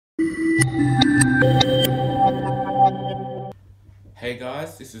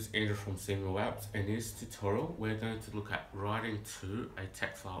guys, this is Andrew from Seemu Apps, and in this tutorial we're going to look at writing to a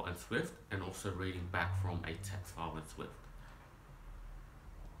text file in Swift and also reading back from a text file in Swift.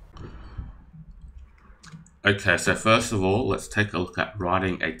 Okay, so first of all, let's take a look at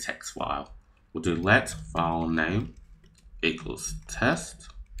writing a text file. We'll do let file name equals test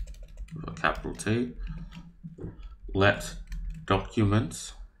with a capital T. Let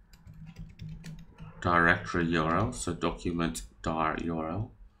documents directory URL, so document dir URL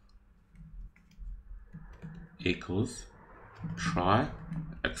equals try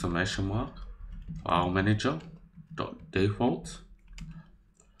exclamation mark file manager dot default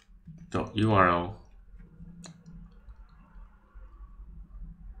dot URL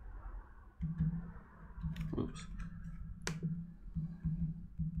oops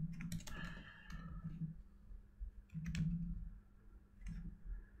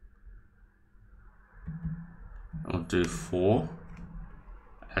I'll do for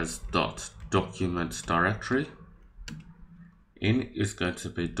as dot document directory. In is going to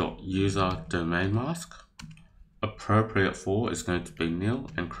be dot user domain mask. Appropriate for is going to be nil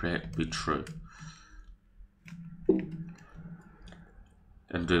and create be true.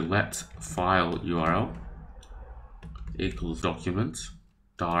 And do let file URL equals document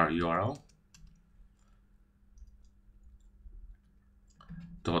dir URL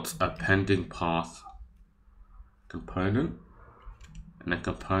dot appending path component, and the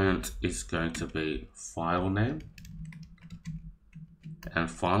component is going to be file name, and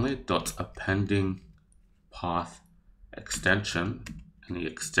finally dot appending path extension, and the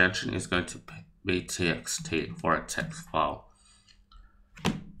extension is going to be txt for a text file.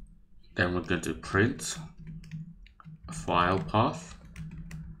 Then we're going to print file path,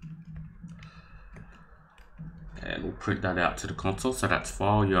 and we'll print that out to the console. So that's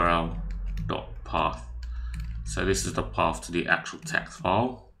file URL dot path. So this is the path to the actual text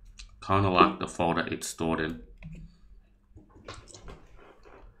file, kind of like the folder it's stored in.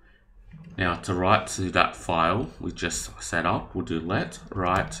 Now to write to that file we just set up, we'll do let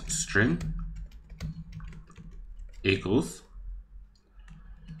write string equals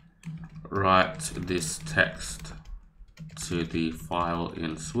write this text to the file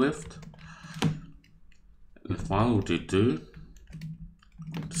in Swift. And finally we'll do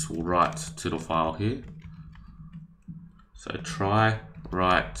this will write to the file here. So try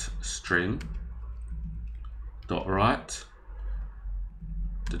write string dot write.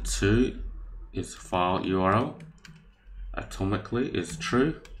 The to is file URL, atomically is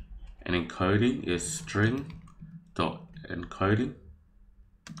true, and encoding is string dot encoding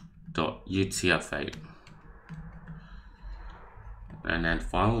dot UTF-8. And then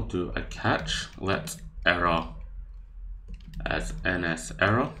finally do a catch, let error as ns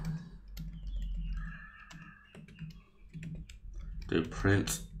error. Do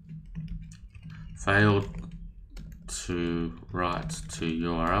print failed to write to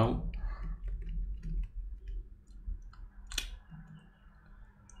URL,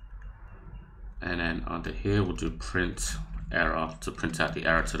 and then under here we'll do print error to print out the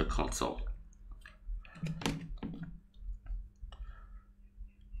error to the console.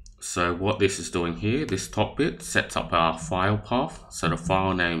 So what this is doing here, this top bit sets up our file path. So the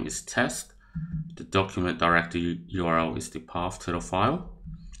file name is test, the document directory URL is the path to the file,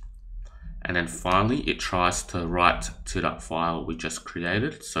 and then finally it tries to write to that file we just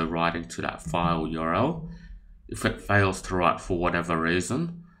created, so writing to that file URL. If it fails to write for whatever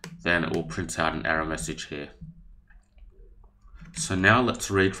reason, then it will print out an error message here. So now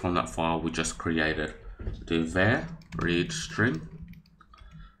let's read from that file we just created. Do var read string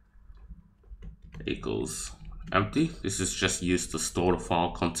equals empty. This is just used to store the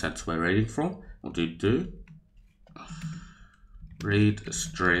file contents we're reading from. We'll do read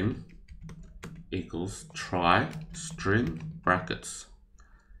string equals try string brackets,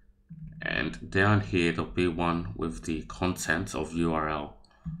 and down here there'll be one with the content of URL.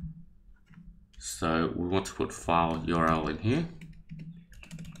 So we want to put file URL in here,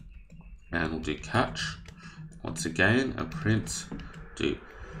 and we'll do catch once again and print do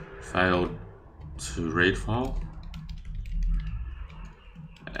failed to read file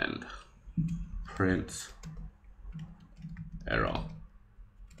and print error.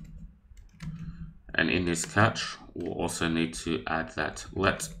 And in this catch we'll also need to add that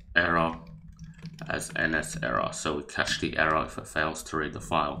let error as ns error, so we catch the error if it fails to read the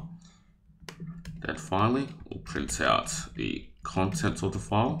file. Then finally we'll print out the contents of the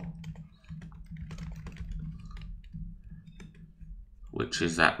file, which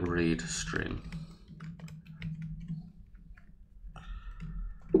is that read string.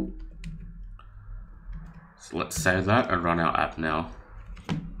 So let's save that and run our app now.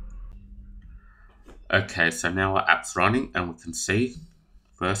 Okay, so now our app's running and we can see,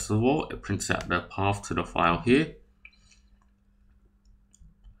 first of all, it prints out the path to the file here.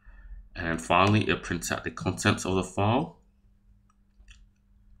 And finally, it prints out the contents of the file,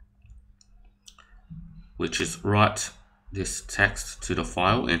 which is write this text to the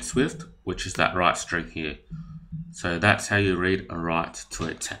file in Swift, which is that write string here. So that's how you read and write to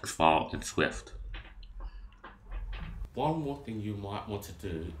a text file in Swift. One more thing you might want to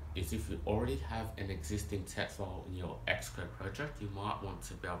do is if you already have an existing text file in your Xcode project, you might want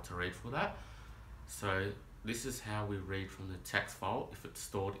to be able to read for that. So this is how we read from the text file if it's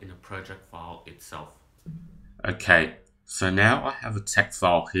stored in a project file itself. Okay, so now I have a text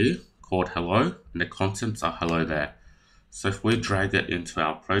file here called hello, and the contents are hello there. So if we drag it into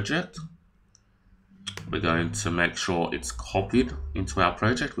our project, we're going to make sure it's copied into our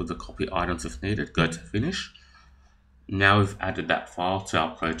project with the copy items if needed. Go to finish. Now we've added that file to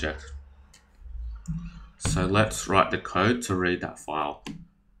our project. So let's write the code to read that file.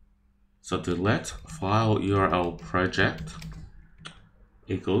 So to let file URL project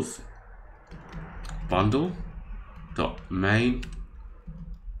equals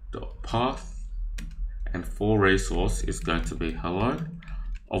bundle.main.path, and for resource is going to be hello.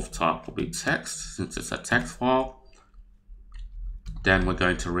 Of type will be text since it's a text file. Then we're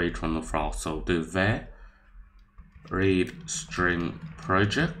going to read from the file. So we'll do var read string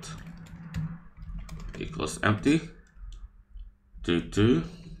project equals empty. Do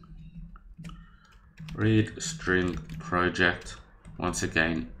read string project once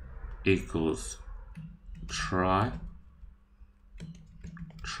again equals try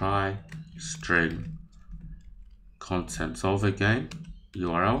string contents of again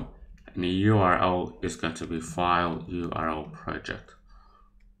URL, and the URL is going to be file URL project.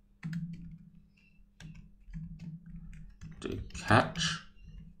 Do catch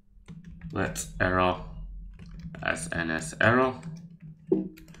let error as ns error.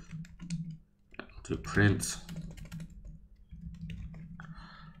 To print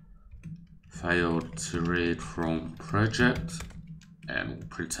failed to read from project, and we'll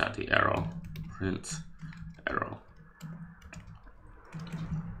print out the error, print error.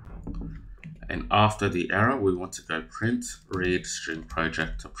 And after the error, we want to go print read string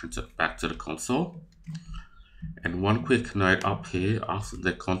project to print it back to the console. And one quick note up here, after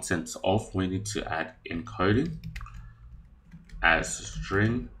the contents of, we need to add encoding as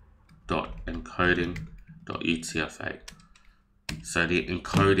string.encoding.utf8. So the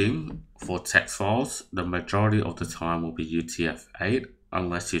encoding for text files, the majority of the time will be UTF-8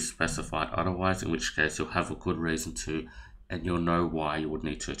 unless you specified otherwise, in which case you'll have a good reason to, and you'll know why you would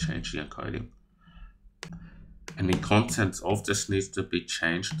need to change the encoding. And the contents of this needs to be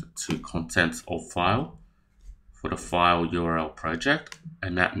changed to contents of file for the file URL project,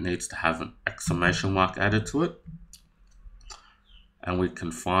 and that needs to have an exclamation mark added to it. And we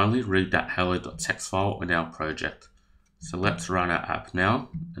can finally read that hello.txt file in our project. So let's run our app now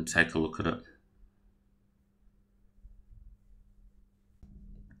and take a look at it.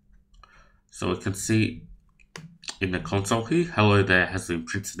 So we can see in the console here, hello there has been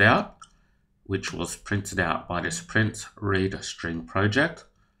printed out, which was printed out by this print read string project.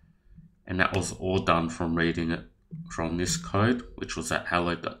 And that was all done from reading it from this code, which was that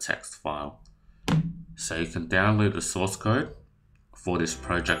hello.txt file. So you can download the source code for this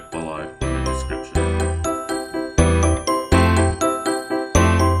project below.